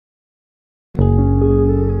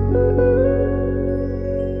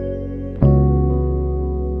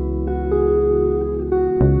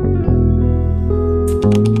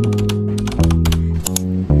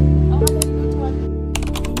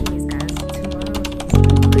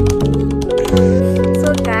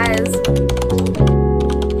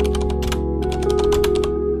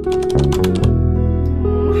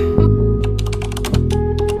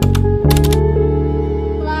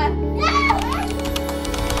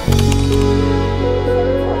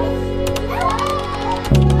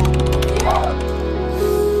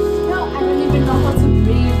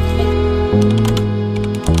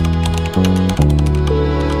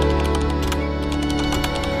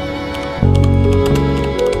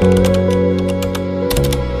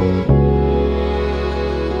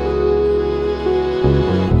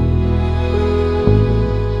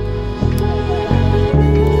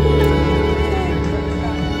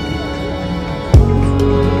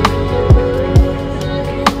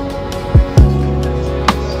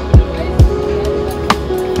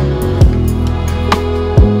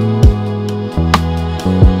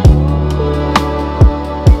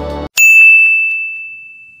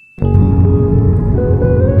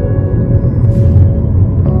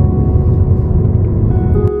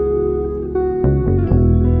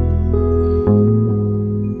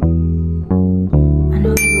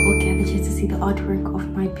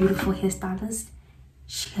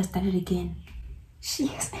She has done it again. She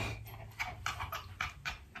has.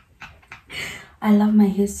 I love my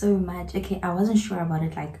hair so much. Okay, I wasn't sure about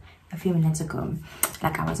it like a few minutes ago.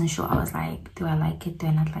 Like I wasn't sure. I was like, do I like it? Do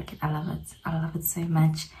I not like it? I love it. I love it so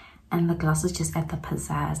much. And the glasses just add the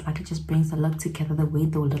pizzazz. Like it just brings the look together the way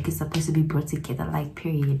the look is supposed to be brought together. Like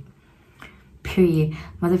period. Period.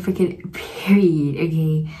 Motherfucking period.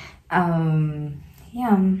 Okay.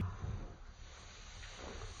 Yeah.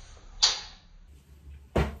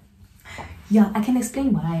 Yeah, I can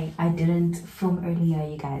explain why I didn't film earlier,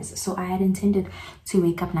 you guys. So I had intended to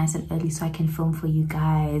wake up nice and early so I can film for you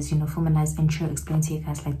guys, you know, film a nice intro, explain to you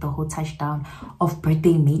guys like the whole touchdown of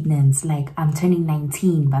birthday maintenance. Like I'm turning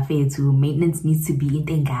 19, buffet to maintenance needs to be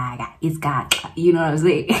in gaga. It's gaga, you know what I'm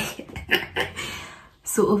saying?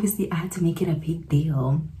 So obviously I had to make it a big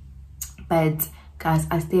deal. But guys,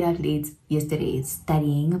 I stayed up late yesterday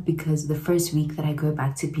studying because the first week that I go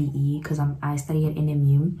back to PE, because I study at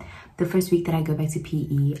NMU, the first week that I go back to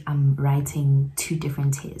PE, I'm writing 2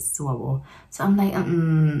 different tests. So I'm like,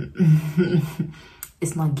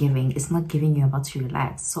 it's not giving you about to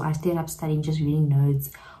relax. So I stayed up studying, just reading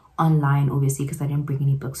notes online, obviously, because I didn't bring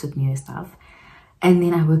any books with me or stuff. And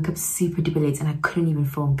then I woke up super duper late and I couldn't even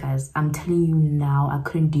film, guys. I'm telling you now, I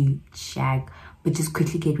couldn't do shag, but just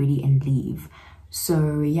quickly get ready and leave.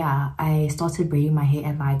 So yeah, I started braiding my hair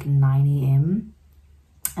at like 9 AM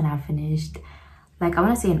and I finished like, I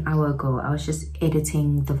want to say an hour ago. I was just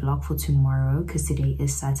editing the vlog for tomorrow because today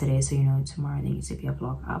is Saturday, so you know tomorrow there needs to be a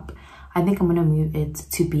vlog up. I think I'm gonna move it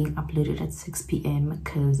to being uploaded at 6 PM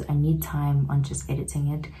because I need time on just editing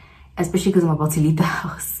it, especially because I'm about to leave the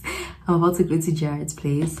house. I'm about to go to Jared's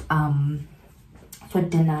place for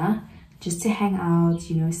dinner, just to hang out,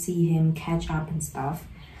 you know, see him, catch up and stuff.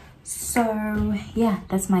 So yeah,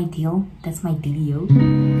 that's my deal. That's my dealio.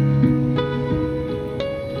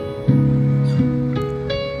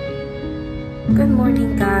 Good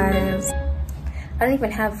morning, guys. I don't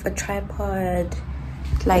even have a tripod,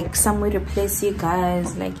 like somewhere to place you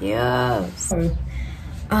guys. Like, yeah. So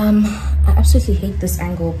I absolutely hate this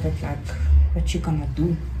angle, but like, what you gonna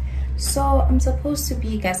do? So I'm supposed to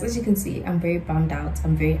be, guys, as you can see, I'm very bummed out.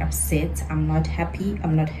 I'm very upset. I'm not happy.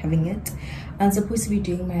 I'm not having it. I'm supposed to be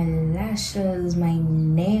doing my lashes, my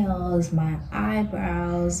nails, my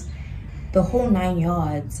eyebrows, the whole 9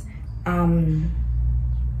 yards.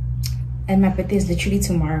 And my birthday is literally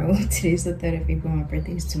tomorrow. Today's the 3rd of April. My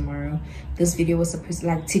birthday is tomorrow. This video was supposed to,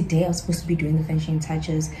 like, today I was supposed to be doing the finishing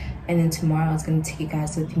touches, and then tomorrow I was gonna take you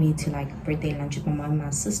guys with me to like birthday lunch with my mom and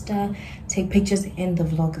my sister, take pictures in the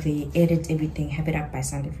vlog there, edit everything, have it up by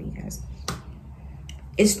Sunday for you guys.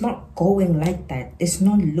 It's not going like that. It's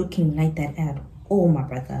not looking like that at all, my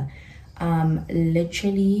brother.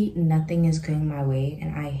 Literally nothing is going my way,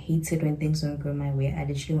 and I hate it when things don't go my way. I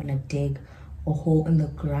literally want to dig a hole in the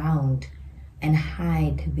ground and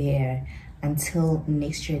hide there until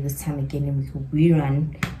next year this time again, and we can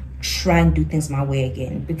rerun, try and do things my way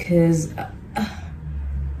again, because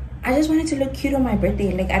I just wanted to look cute on my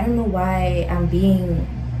birthday. Like, I don't know why I'm being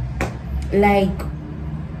like,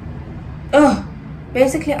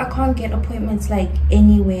 basically I can't get appointments like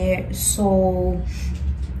anywhere, so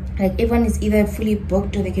like everyone is either fully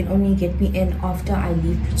booked or they can only get me in after I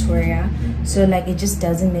leave Pretoria. So like it just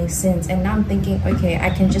doesn't make sense. And now I'm thinking, okay,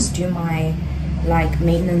 I can just do my like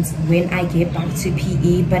maintenance when I get back to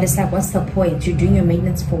PE, but it's like, what's the point? You're doing your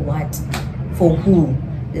maintenance for what? For who?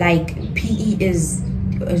 Like PE is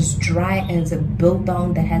dry as a built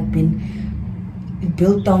down that had been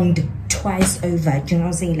built down twice over. Do you know what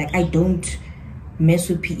I'm saying? Like, I don't mess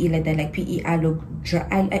with PE like that. Like PE, I look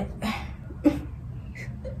dry.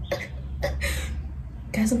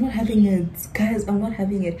 Guys, I'm not having it. Guys, I'm not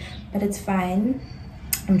having it. But it's fine.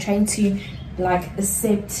 I'm trying to like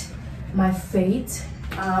accept my fate.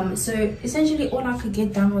 So essentially all I could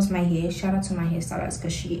get done was my hair. Shout out to my hairstylist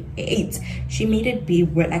because she made it be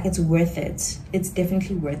like it's worth it. It's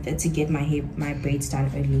definitely worth it to get my braids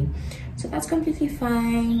done early. So that's completely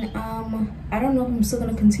fine. I don't know if I'm still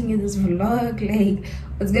gonna continue this vlog. Like,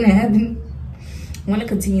 what's gonna happen? I want to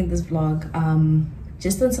continue this vlog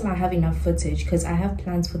just until I have enough footage, because I have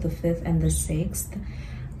plans for the 5th and the 6th,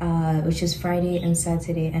 which is Friday and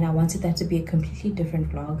Saturday, and I wanted that to be a completely different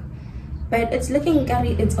vlog. But it's looking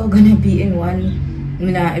like it's all gonna be in one.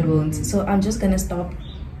 Nah, it won't. So I'm just gonna stop.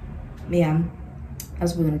 Yeah,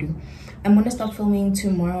 that's what we're gonna do. I'm gonna start filming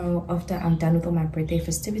tomorrow after I'm done with all my birthday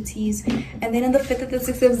festivities, and then on the 5th and the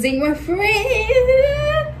 6th I'm seeing my friends.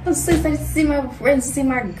 I'm so excited to see my friends, to see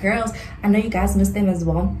my girls. I know you guys miss them as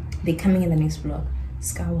well. They're coming in the next vlog.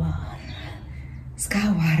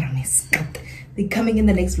 They're they're coming in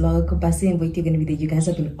the next vlog. Basi and Boyti are gonna be there. You guys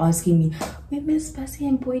have been asking me, we miss Basi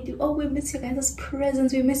and Boyti. Oh, we miss you guys'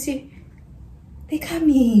 presence. We miss you. They're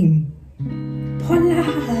coming.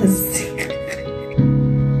 Polas.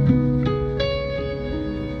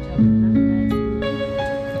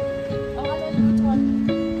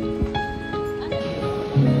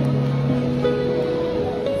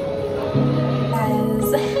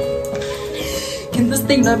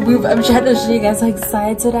 Thing not move. I'm trying to show you guys how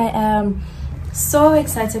excited I am. So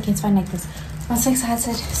excited. Okay, it's fine like this. I'm so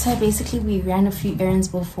excited. So basically we ran a few errands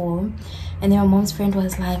before, and then my mom's friend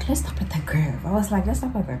was like, let's stop at the Grove. I was like, let's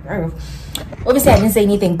stop at the Grove. Obviously I didn't say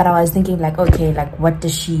anything, but I was thinking like, okay, like what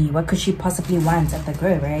could she possibly want at the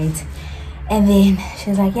Grove, right? And then she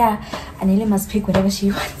was like, yeah, Anele must pick whatever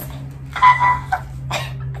she wants.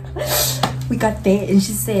 We got there and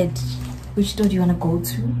she said, which store do you want to go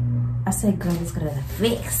to? I said, girl, let's go to the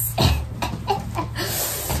Fix.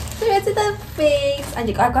 We went to the Fix. And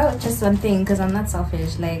I got just one thing because I'm not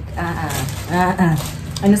selfish. Like, I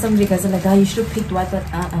know some of you guys are like, oh, you should have picked what, but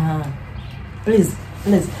please.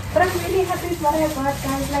 But I'm really happy with what I got,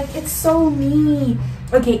 guys. Like, it's so me.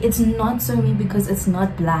 Okay, it's not so me because it's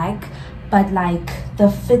not black, but like the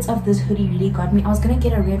fit of this hoodie really got me. I was gonna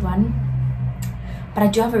get a red one, but I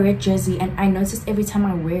do have a red jersey, and I noticed every time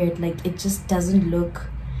I wear it, like it just doesn't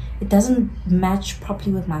match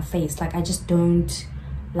properly with my face. Like I just don't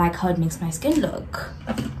like how it makes my skin look.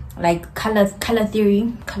 Like color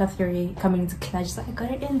theory coming into clutch. So I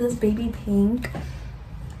got it in this baby pink.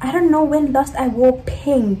 I don't know when last I wore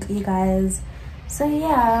pink, you guys. So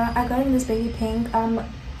yeah, I got it in this baby pink.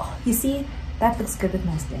 You see, that looks good with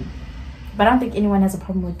my skin, but I don't think anyone has a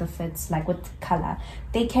problem with the fits, like with color.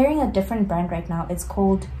 They're carrying a different brand right now. It's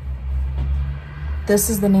called, this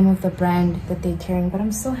is the name of the brand that they're carrying, but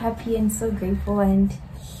I'm so happy and so grateful. And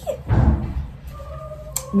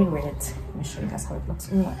let me wear it. Let me show you guys how it looks.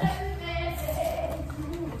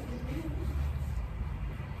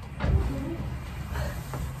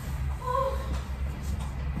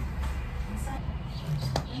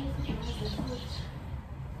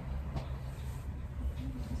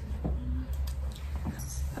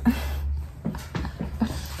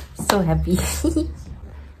 So happy.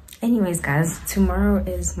 Anyways, guys, tomorrow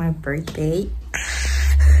is my birthday.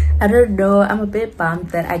 I don't know, I'm a bit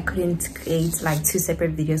bummed that I couldn't create like 2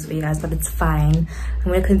 separate videos for you guys, but it's fine. I'm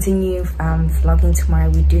gonna continue vlogging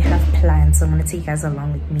tomorrow. We do have plans, so I'm gonna take you guys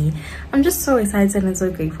along with me. I'm just so excited and so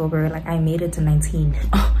grateful, bro. Like I made it to 19.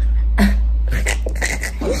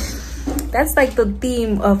 That's like the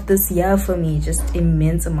theme of this year for me, just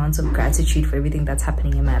immense amounts of gratitude for everything that's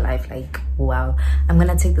happening in my life. Like wow, I'm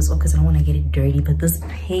gonna take this off because I don't want to get it dirty, but this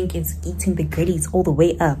pink is eating the gritties all the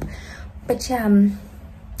way up. But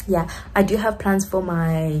yeah, I do have plans for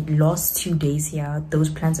my last 2 days here. Those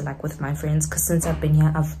plans are like with my friends, because since I've been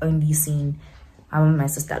here I've only seen my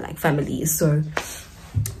sister, like family. So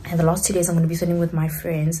and the last 2 days I'm going to be spending with my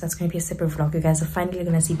friends. That's going to be a separate vlog. You guys are finally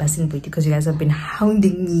going to see Basi and Boyti, because you guys have been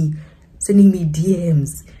hounding me, sending me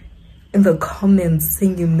DMs in the comments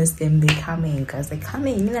saying you miss them. They're coming, guys. They're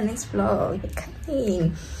coming in the next vlog. They're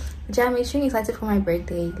coming. But yeah, I'm extremely excited for my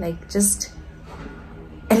birthday. Like just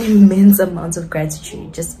an immense amount of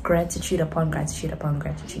gratitude, just gratitude upon gratitude upon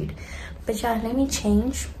gratitude. But yeah, let me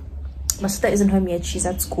change. My sister isn't home yet. She's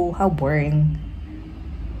at school. How boring.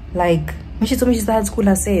 Like when she told me she's at school,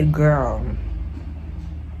 I said, girl,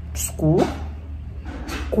 school.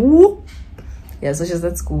 Yeah, so she's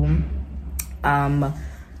at school.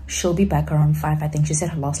 She'll be back around 5. I think she said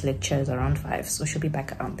her last lecture is around 5, so she'll be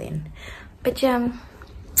back around then. But yeah,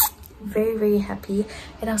 very, very happy,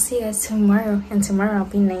 and I'll see you guys tomorrow. And tomorrow I'll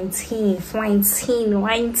be 19.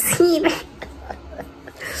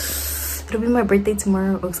 It'll be my birthday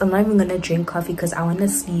tomorrow, folks. I'm not even gonna drink coffee because I want to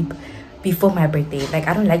sleep before my birthday. Like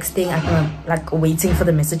I don't like staying at home, like waiting for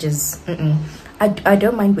the messages. I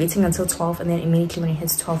don't mind waiting until 12 and then immediately when it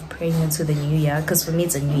hits 12 praying into the new year, because for me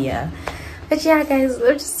it's a new year. But yeah, guys,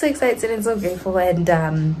 I'm just so excited and so grateful. And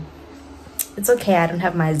it's okay, I don't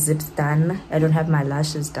have my zips done, I don't have my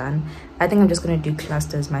lashes done. I think I'm just gonna do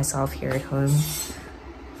clusters myself here at home.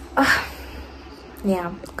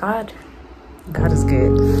 Yeah, God is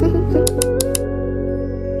good.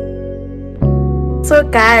 So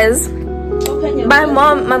guys, my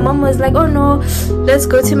mom was like, oh no, let's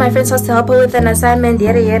go to my friend's house to help her with an assignment,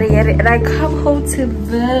 yada yada yada. And I come home to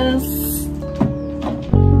this.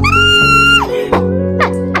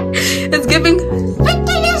 It's giving.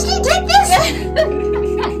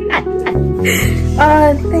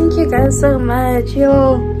 Oh, thank you guys so much,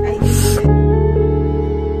 yo.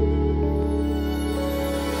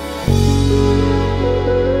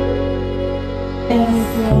 Thank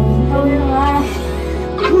you.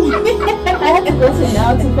 have to go to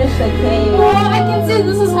now to fetch the cake. Oh, I can see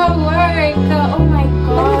this is how it works. Oh my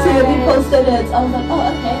god. Let me see if you posted it. I was like, oh,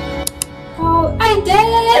 okay. Oh, I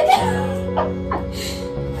did.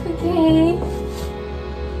 Okay.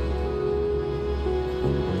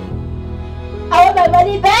 I want my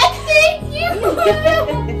money back. Thank you.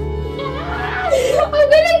 I'm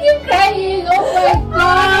gonna keep crying. Oh my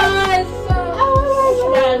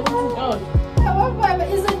gosh.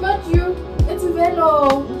 Is it not you? It's Velo.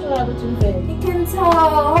 You can tell.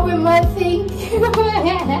 How am I? Thank you.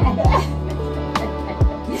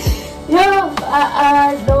 No,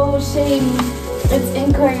 no shame. It's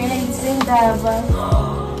incorporating that, but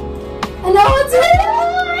I know it's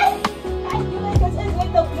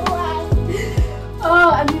oh,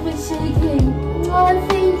 I'm even shaking. Oh,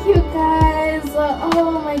 thank you guys.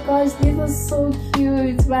 Oh my gosh, these are so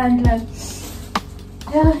cute, man.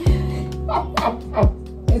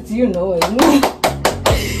 It's you knowing.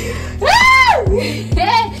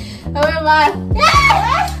 How am I?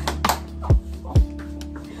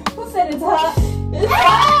 Who said it's hot? It's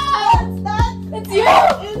hot. It's not. It's you.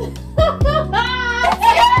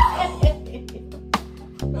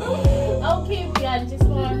 Okay, Brian, just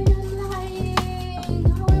one. You're lying.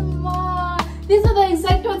 How am I? These are the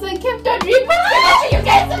exact ones I kept on reposting. You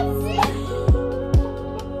guys don't see.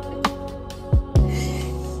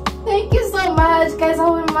 Thank you so much, guys.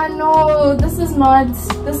 How am I? No, this is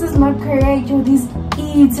not correct. Yo, these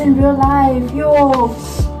eats in real life. Yo,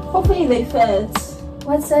 Hopefully they fit.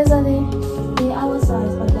 what size are they? They our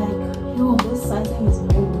size, but like, yo, this sizing is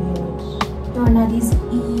very weird. Yo, now these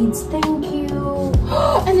eats. Thank you.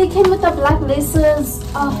 And they came with the black laces.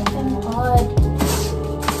 Oh, thank God.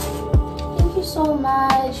 Thank you so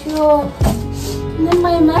much. Yo, and then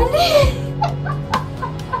my money.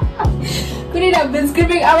 Couldn't have been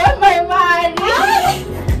screaming, I want my money.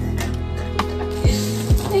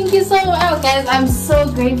 Thank you so much, guys. I'm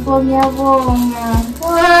so grateful.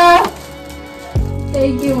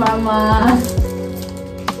 Thank you, Mama.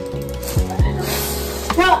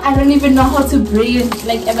 No, I don't even know how to breathe.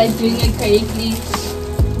 Like, am I doing it correctly?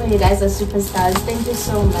 But you guys are superstars. Thank you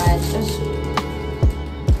so much.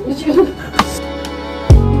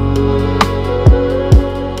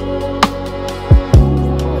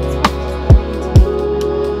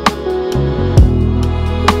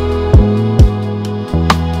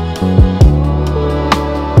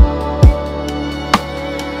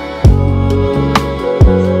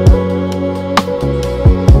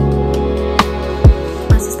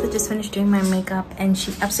 Doing my makeup and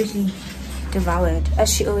she absolutely devoured,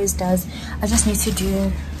 as she always does. I just need to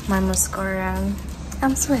do my mascara.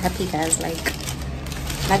 I'm so happy, guys. Like,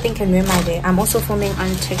 nothing can ruin my day. I'm also filming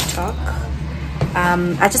on TikTok.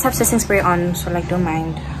 I just have setting spray on, so like, don't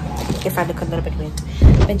mind if I look a little bit weird.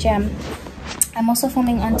 But yeah, I'm also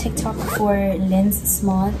filming on TikTok for Lens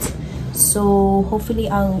Smart. So hopefully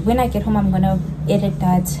when I get home, I'm gonna edit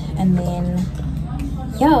that, and then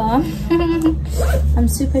yeah. I'm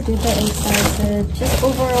super duper excited. Just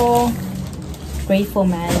overall grateful,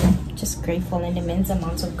 man. Just grateful, and immense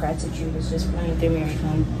amounts of gratitude is just flowing through me right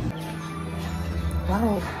now.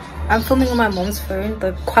 Wow, I'm filming on my mom's phone.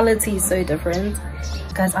 The quality is so different,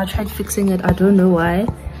 guys. I tried fixing it, I don't know why,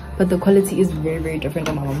 but the quality is very, very different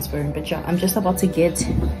on my mom's phone. But yeah, I'm just about to get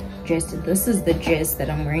dressed. This is the dress that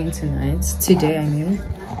I'm wearing today, I mean.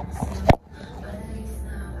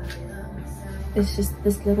 It's just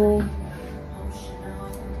this little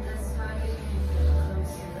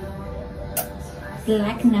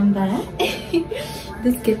black number.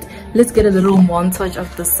 Let's get a little montage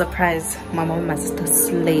of the surprise my mom and my sister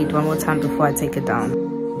slayed one more time before I take it down.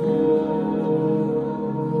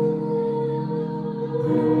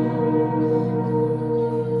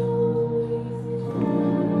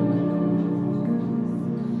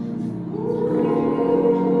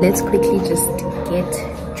 Let's quickly just get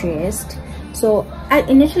dressed. So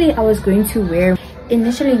initially I was going to wear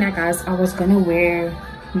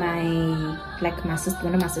my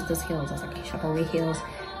one of my sister's heels. I was like, shall I wear heels?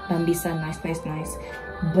 Bambisa, nice.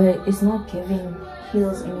 But it's not giving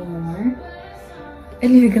heels anymore.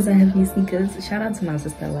 Only because I have these sneakers. Shout out to my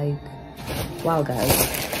sister, like, wow, guys.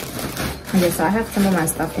 Okay, so I have some of my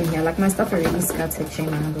stuff in here. Like, my stuff already scattered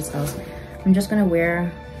in my mother's house. I'm just gonna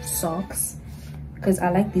wear socks because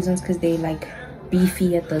I like these ones because they like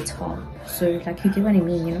beefy at the top. So like, you get what I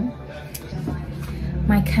mean, you know?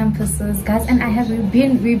 My campuses, guys, and I have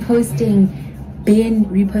been reposting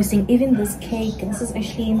even this cake. This is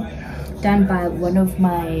actually done by one of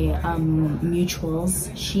my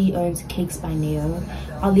mutuals. She owns Cakes by Nele.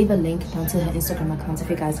 I'll leave a link down to her Instagram account if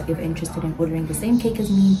you guys are ever interested in ordering the same cake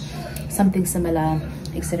as me, something similar,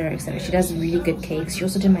 etc, etc. She does really good cakes. She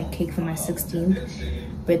also did my cake for my 16th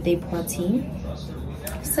birthday party.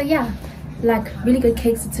 So yeah, like really good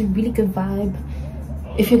cakes. It's a really good vibe.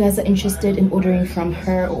 If you guys are interested in ordering from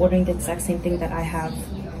her or ordering the exact same thing that I have,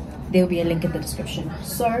 there will be a link in the description.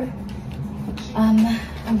 So I'm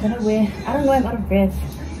gonna wear, I don't know, I'm out of breath.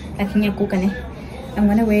 I'm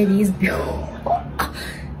gonna wear these.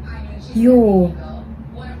 Yo,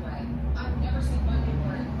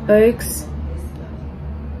 Oaks.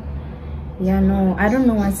 Yeah, no, I don't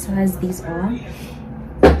know what size these are.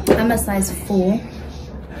 I'm a size 4,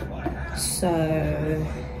 so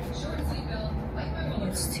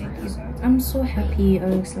let's take these out. I'm so happy,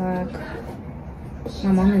 Oaks. Like,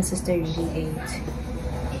 my mom and sister really ate.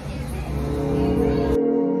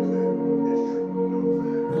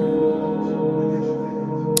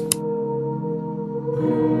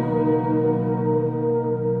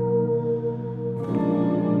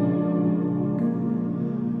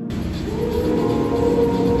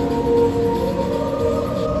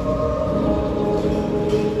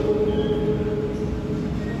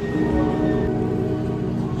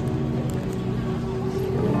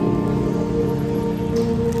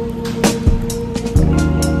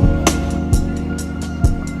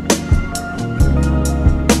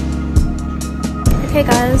 Okay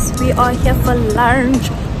guys, we are here for lunch.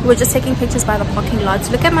 We're just taking pictures by the parking lot.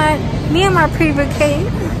 Look at me and my pre-bouquet.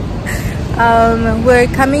 We're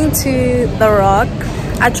coming to The Rock.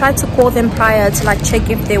 I tried to call them prior to like check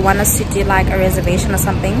if they want us to do like a reservation or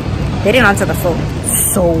something. They didn't answer the phone,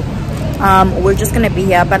 so we're just gonna be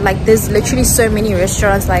here. But like there's literally so many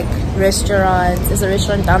restaurants. Like there's a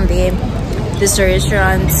restaurant down there, there's a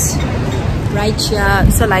restaurant right here.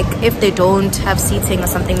 So like if they don't have seating or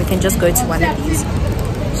something, we can just go to one of these.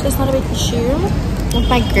 So it's not a big issue with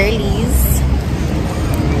my girlies.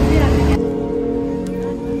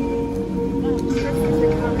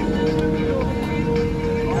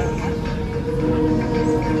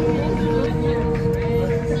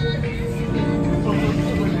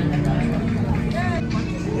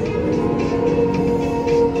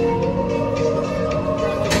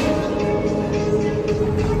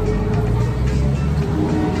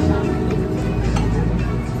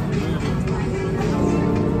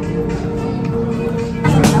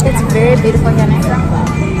 Very beautiful here.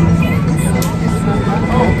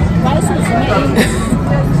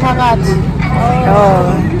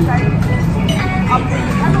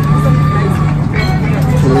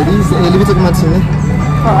 Ladies, leave it to the matine.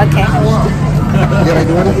 Oh, okay. Yeah,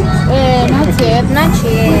 do it. Not yet. Not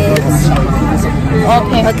yet.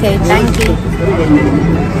 Okay. Okay, thank you.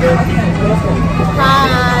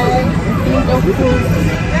 Hi.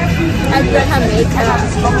 I got her makeup.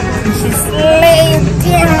 She's late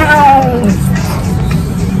down.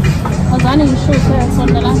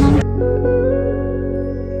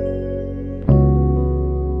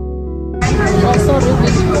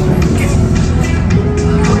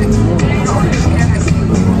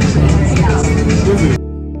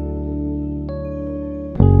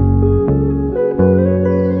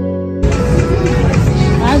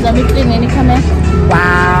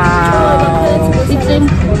 Wow.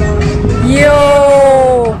 Yo.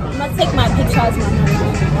 I'm gonna take my pictures,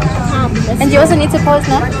 mama. And you also need to pose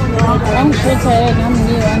now? I'm sure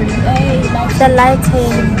the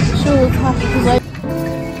lighting.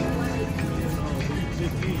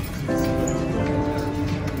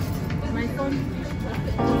 My phone.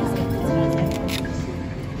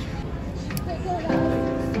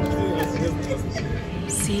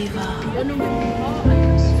 Siva.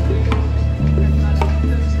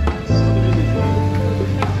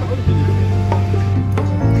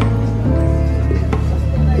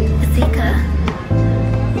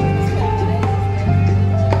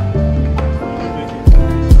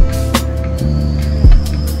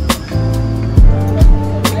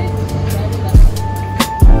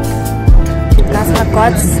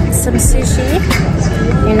 Got some sushi.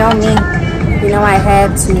 You know me. You know I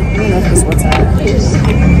had to. You know this water.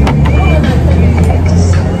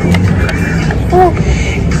 Oh.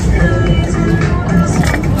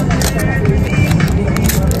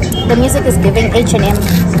 The music is giving H&M.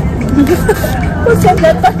 Who said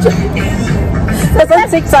that? That's on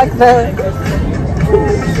TikTok though.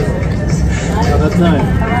 That's nice.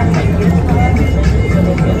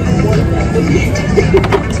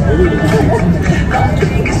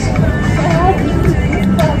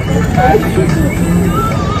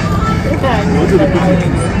 I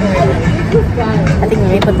think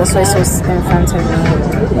maybe put the soy sauce in front of me.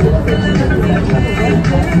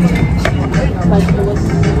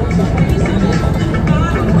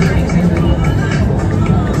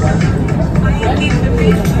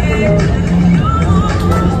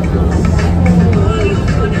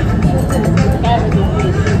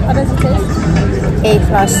 What does it taste?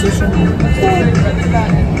 A-class sushi.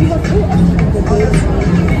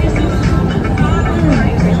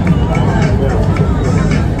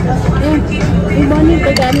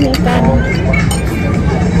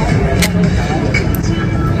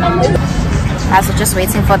 I was just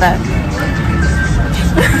waiting for the.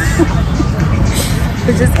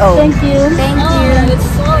 Just oh. Thank you. Thank you. It's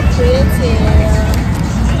so pretty.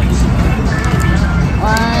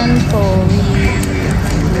 One for me.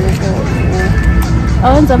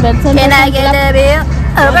 Oh, and some better. Can I get a bill?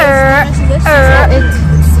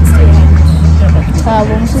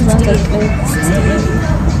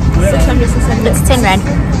 It's 10 rand.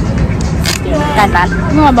 Ganbal.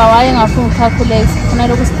 No, but why you have to calculate? Can I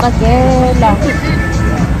look at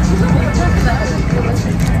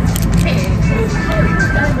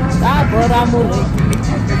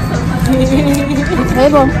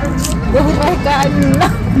that?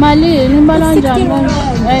 Mali, Nimbalanja,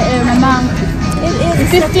 Mamang.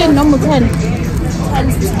 15, no more 10. 10%.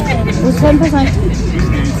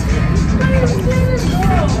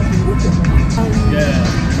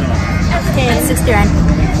 Okay, 60 rand.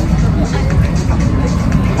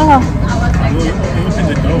 Oh.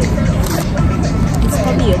 It's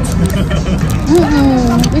probably it.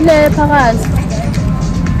 Ile pagas.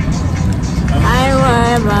 I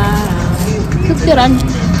remember. 60 rand.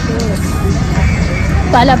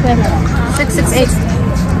 Pala pera. 668.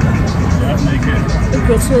 It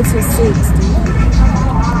gets to 60.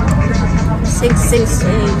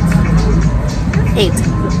 668. 8.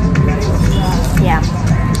 Yeah.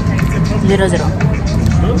 0 0.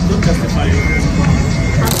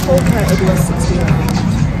 I told her it was 60.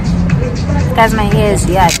 Guys, my hair is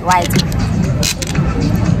white.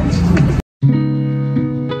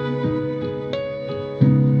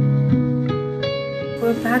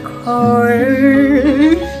 We're back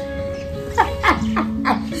home.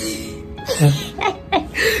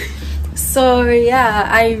 So yeah,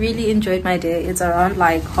 I really enjoyed my day. It's around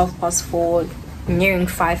like 4:30, nearing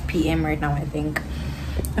 5 p.m. right now, I think.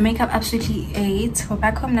 The makeup absolutely ate. We're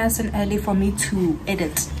back home nice and early for me to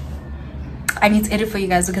edit. I need to edit for you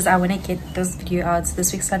guys because I want to get this video out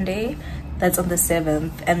this week Sunday. That's on the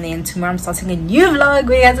 7th, and then tomorrow I'm starting a new vlog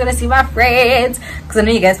where you guys are gonna see my friends, because I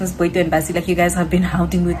know you guys miss Boito and Basi. Like, you guys have been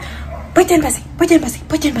hounding with Boito and Basi, Boito and Basi,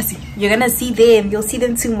 Boito and Basi. You're gonna see them. You'll see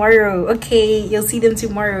them tomorrow. Okay, you'll see them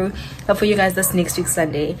tomorrow. But for you guys, that's next week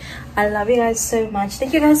Sunday. I love you guys so much.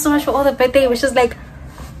 Thank you guys so much for all the birthday wishes. Like,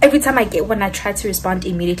 every time I get one, I try to respond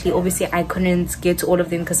immediately. Obviously, I couldn't get to all of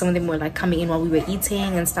them because some of them were like coming in while we were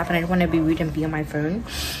eating and stuff, and I didn't want to be rude and be on my phone.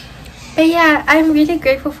 But yeah, I'm really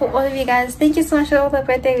grateful for all of you guys. Thank you so much for all the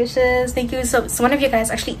birthday wishes. Thank you. So one of you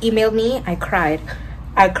guys actually emailed me. I cried.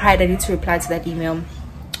 I need to reply to that email.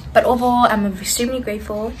 But overall, I'm extremely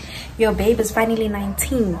grateful. Your babe is finally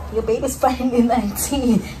 19. Your babe is finally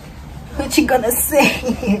 19. What you gonna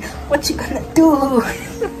say? What you gonna do?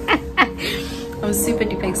 I'm super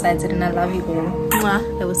duper excited and I love you all. Mwah.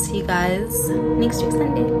 I will see you guys next week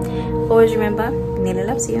Sunday. Always remember, Nele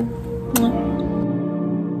loves you. Mwah.